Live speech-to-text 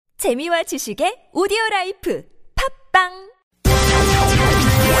재미와 지식의 오디오라이프 팝빵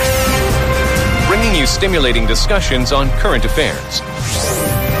Bringing you stimulating discussions on current affairs.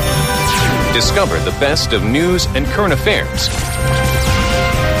 Discover the best of news and current affairs.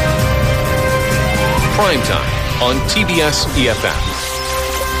 Prime Time on TBS EFM.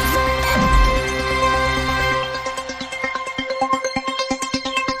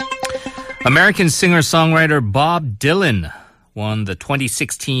 American singer-songwriter Bob Dylan won the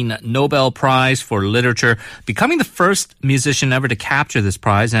 2016 Nobel Prize for Literature, becoming the first musician ever to capture this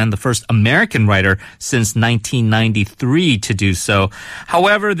prize and the first American writer since 1993 to do so.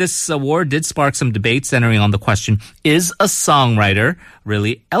 However, this award did spark some debate centering on the question, is a songwriter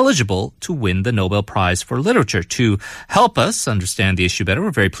really eligible to win the Nobel Prize for Literature? To help us understand the issue better,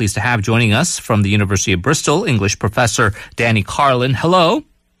 we're very pleased to have joining us from the University of Bristol, English professor Danny Karlin. Hello.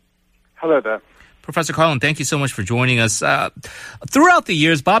 Hello there. Professor Karlin, thank you so much for joining us. Throughout the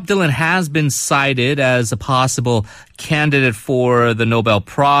years, Bob Dylan has been cited as a possible candidate for the Nobel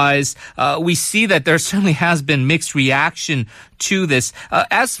Prize. We see that there certainly has been mixed reaction to this.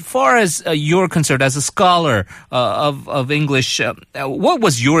 As far as you're concerned, as a scholar of English, what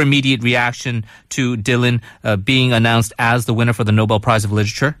was your immediate reaction to Dylan being announced as the winner for the Nobel Prize of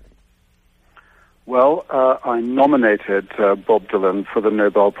Literature? Well, I nominated Bob Dylan for the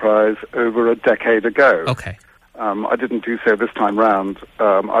Nobel Prize over a decade ago. Okay. I didn't do so this time round.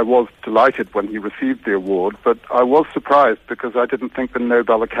 I was delighted when he received the award, but I was surprised because I didn't think the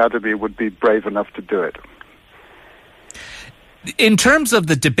Nobel Academy would be brave enough to do it. In terms of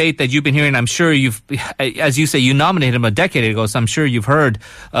the debate that you've been hearing, I'm sure you've, as you say, you nominated him a decade ago, so I'm sure you've heard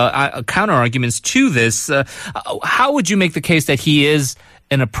counter-arguments to this. How would you make the case that he is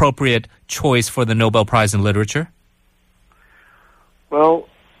an appropriate choice for the Nobel Prize in Literature? Well,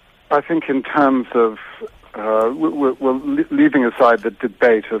 I think in terms of, we're leaving aside the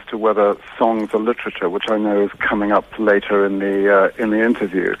debate as to whether songs are literature, which I know is coming up later in the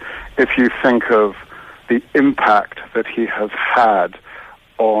interview. If you think of the impact that he has had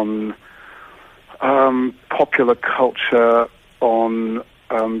on popular culture, on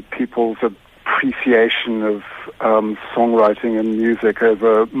people's appreciation of songwriting and music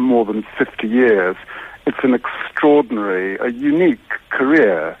over more than 50 years, it's an extraordinary, a unique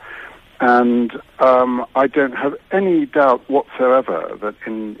career. And I don't have any doubt whatsoever that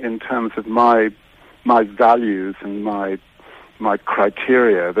in terms of my values and my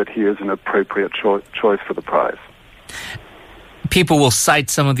criteria, that he is an appropriate choice for the prize. People will cite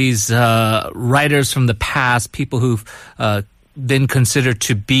some of these writers from the past, people who've been considered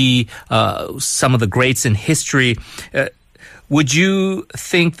to be some of the greats in history. Would you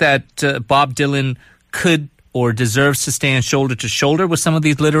think that Bob Dylan could or deserves to stand shoulder to shoulder with some of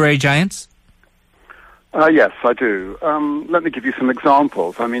these literary giants? Yes, I do. Let me give you some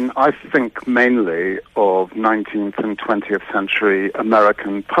examples. I mean, I think mainly of 19th and 20th century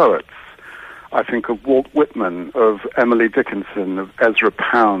American poets. I think of Walt Whitman, of Emily Dickinson, of Ezra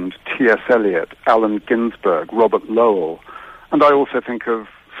Pound, T.S. Eliot, Allen Ginsberg, Robert Lowell. And I also think of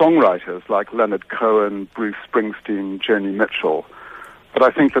songwriters like Leonard Cohen, Bruce Springsteen, Joni Mitchell. But I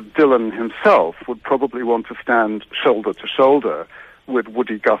think that Dylan himself would probably want to stand shoulder to shoulder with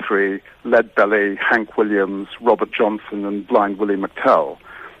Woody Guthrie, Leadbelly, Hank Williams, Robert Johnson, and Blind Willie McTell.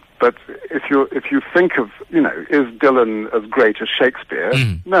 But if you think of, is Dylan as great as Shakespeare?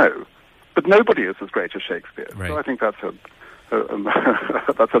 No. But nobody is as great as Shakespeare. Right. So I think that's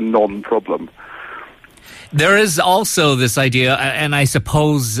a non-problem. There is also this idea, and I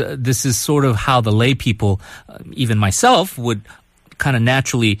suppose this is sort of how the lay people, even myself, would kind of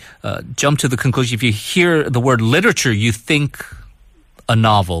naturally jump to the conclusion. If you hear the word literature, you think a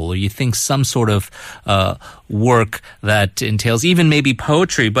novel, or you think some sort of work that entails even maybe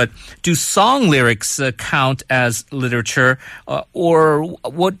poetry. But do song lyrics count as literature? Or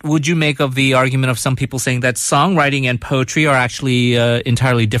what would you make of the argument of some people saying that songwriting and poetry are actually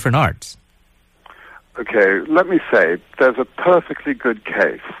entirely different arts? Okay, let me say, there's a perfectly good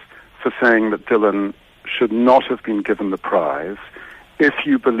case for saying that Dylan should not have been given the prize if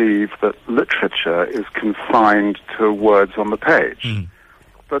you believe that literature is confined to words on the page.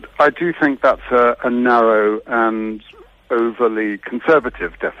 But I do think that's a narrow and overly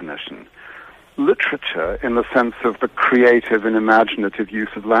conservative definition. Literature, in the sense of the creative and imaginative use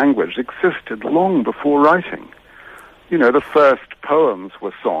of language, existed long before writing. The first poems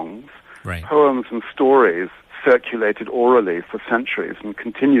were songs. Right. Poems and stories circulated orally for centuries and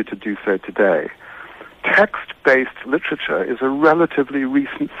continue to do so today. Text-based literature is a relatively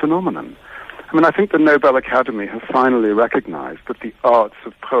recent phenomenon. I mean, I think the Nobel Academy has finally recognized that the arts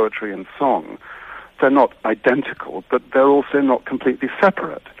of poetry and song, they're not identical, but they're also not completely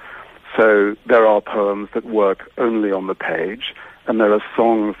separate. So there are poems that work only on the page, and there are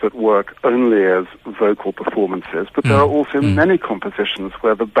songs that work only as vocal performances, but there are also many compositions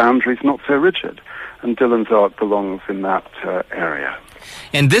where the boundary's not so rigid, and Dylan's art belongs in that area.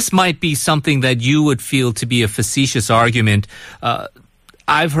 And this might be something that you would feel to be a facetious argument.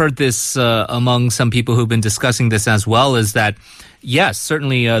 I've heard this among some people who've been discussing this as well, is that yes,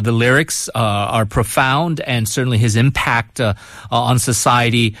 certainly the lyrics are profound, and certainly his impact on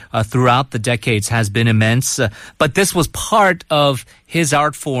society throughout the decades has been immense. But this was part of his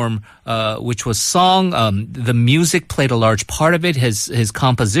art form, which was song. The music played a large part of it, his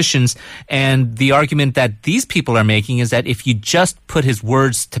compositions. And the argument that these people are making is that if you just put his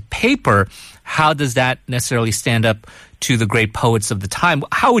words to paper, how does that necessarily stand up to the great poets of the time?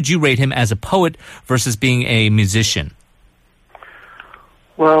 How would you rate him as a poet versus being a musician?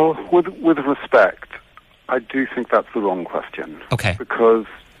 Well, with respect, I do think that's the wrong question. Okay. Because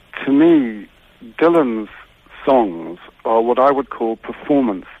to me, Dylan's songs are what I would call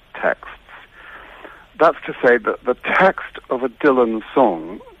performance texts. That's to say that the text of a Dylan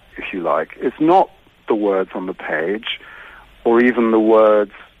song, if you like, is not the words on the page or even the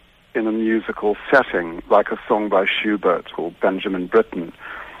words in a musical setting like a song by Schubert or Benjamin Britten,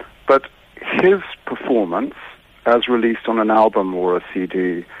 but his performance as released on an album or a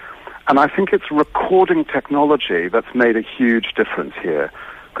CD. And I think it's recording technology that's made a huge difference here.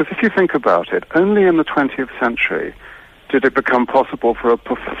 Because if you think about it, only in the 20th century did it become possible for a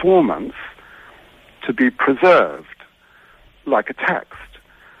performance to be preserved like a text.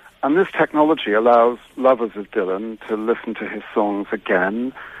 And this technology allows lovers of Dylan to listen to his songs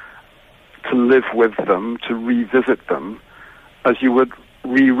again, to live with them, to revisit them, as you would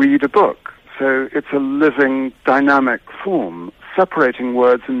reread a book. So it's a living, dynamic form. Separating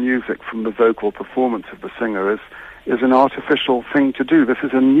words and music from the vocal performance of the singer is an artificial thing to do. This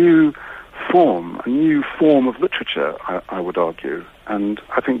is a new form of literature, I would argue. And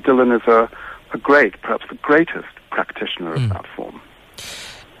I think Dylan is a great, perhaps the greatest practitioner of that form.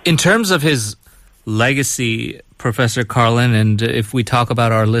 In terms of his legacy, Professor Karlin, and if we talk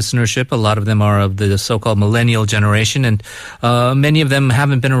about our listenership, a lot of them are of the so-called millennial generation, and many of them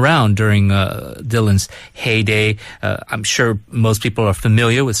haven't been around during Dylan's heyday. I'm sure most people are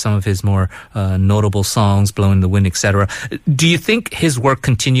familiar with some of his more notable songs, Blowing in the Wind, etc. Do you think his work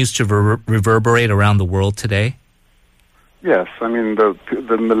continues to reverberate around the world today? Yes, I mean, the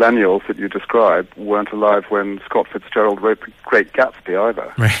millennials that you described weren't alive when Scott Fitzgerald wrote The Great Gatsby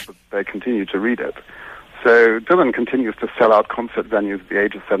either. Right. But they continue to read it. So Dylan continues to sell out concert venues at the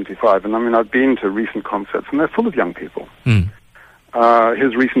age of 75. And I mean, I've been to recent concerts, and they're full of young people.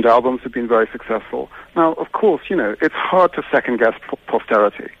 His recent albums have been very successful. Now, of course, it's hard to second-guess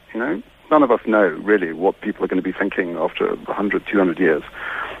posterity, None of us know, really, what people are going to be thinking after 100, 200 years.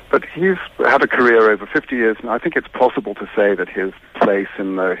 But he's had a career over 50 years, and I think it's possible to say that his place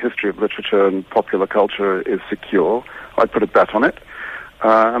in the history of literature and popular culture is secure. I'd put a bet on it.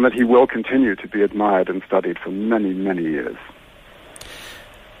 And that he will continue to be admired and studied for many, many years.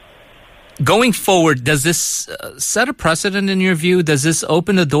 Going forward, does this set a precedent in your view? Does this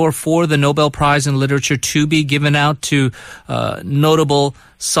open the door for the Nobel Prize in Literature to be given out to notable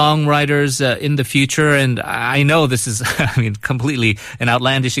songwriters in the future? And I know this is completely an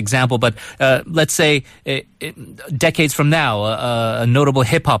outlandish example, but let's say decades from now, a notable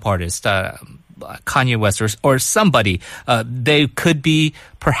hip-hop artist, Kanye West or somebody, they could be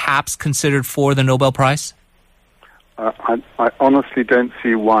perhaps considered for the Nobel Prize? I honestly don't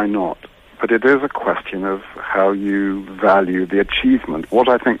see why not. But it is a question of how you value the achievement. What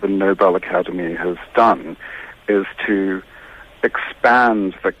I think the Nobel Academy has done is to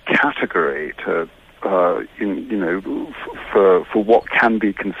expand the category to, for what can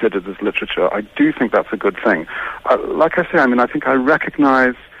be considered as literature. I do think that's a good thing. Like I say, I think I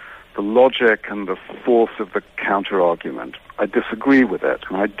recognize the logic and the force of the counter-argument. I disagree with it,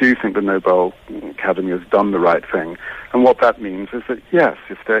 and I do think the Nobel Academy has done the right thing. And what that means is that, yes,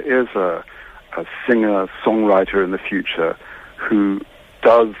 if there is a singer, songwriter in the future who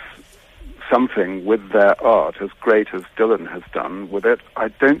does something with their art as great as Dylan has done with it, I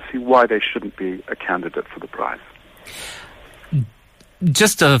don't see why they shouldn't be a candidate for the prize.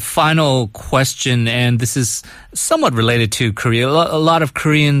 Just a final question, and this is somewhat related to Korea. A lot of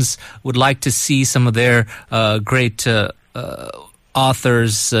Koreans would like to see some of their great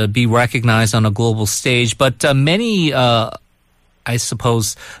authors be recognized on a global stage, but many, I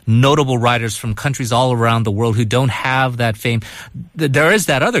suppose, notable writers from countries all around the world who don't have that fame. There is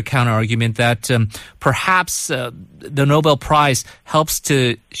that other counter-argument that perhaps the Nobel Prize helps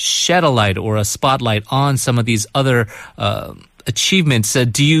to shed a light or a spotlight on some of these other achievements.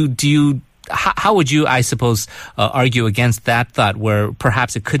 How would you, I suppose, argue against that thought, where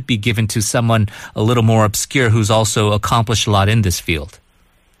perhaps it could be given to someone a little more obscure who's also accomplished a lot in this field?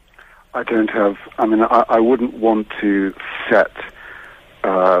 I wouldn't want to set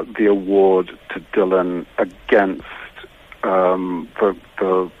the award to Dylan against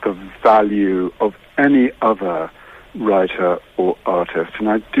the value of any other writer or artist. And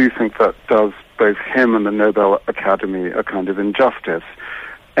I do think that does both him and the Nobel Academy a kind of injustice.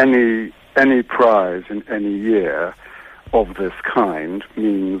 Any prize in any year of this kind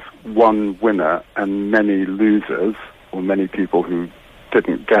means one winner and many losers, or many people who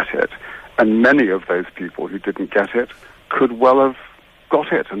didn't get it. And many of those people who didn't get it could well have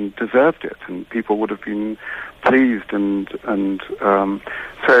got it and deserved it, and people would have been pleased. And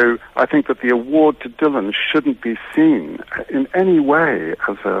so I think that the award to Dylan shouldn't be seen in any way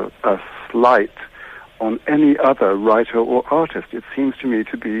as a slight on any other writer or artist. It seems to me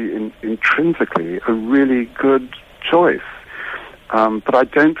to be intrinsically a really good choice. But I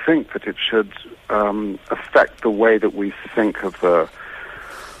don't think that it should affect the way that we think of the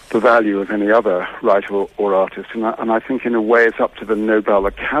value of any other writer or artist. And I think in a way it's up to the Nobel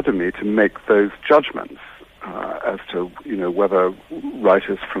Academy to make those judgments as to, whether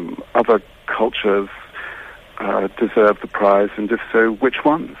writers from other cultures deserve the prize, and if so, which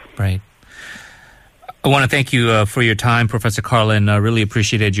ones. Right. I want to thank you for your time, Professor Karlin. I really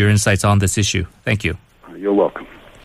appreciated your insights on this issue. Thank you. You're welcome.